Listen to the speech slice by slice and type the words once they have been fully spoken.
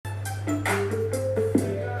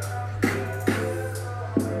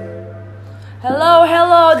Hello,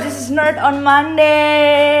 this is Nerd on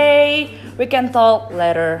Monday. We can talk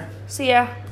later. See ya.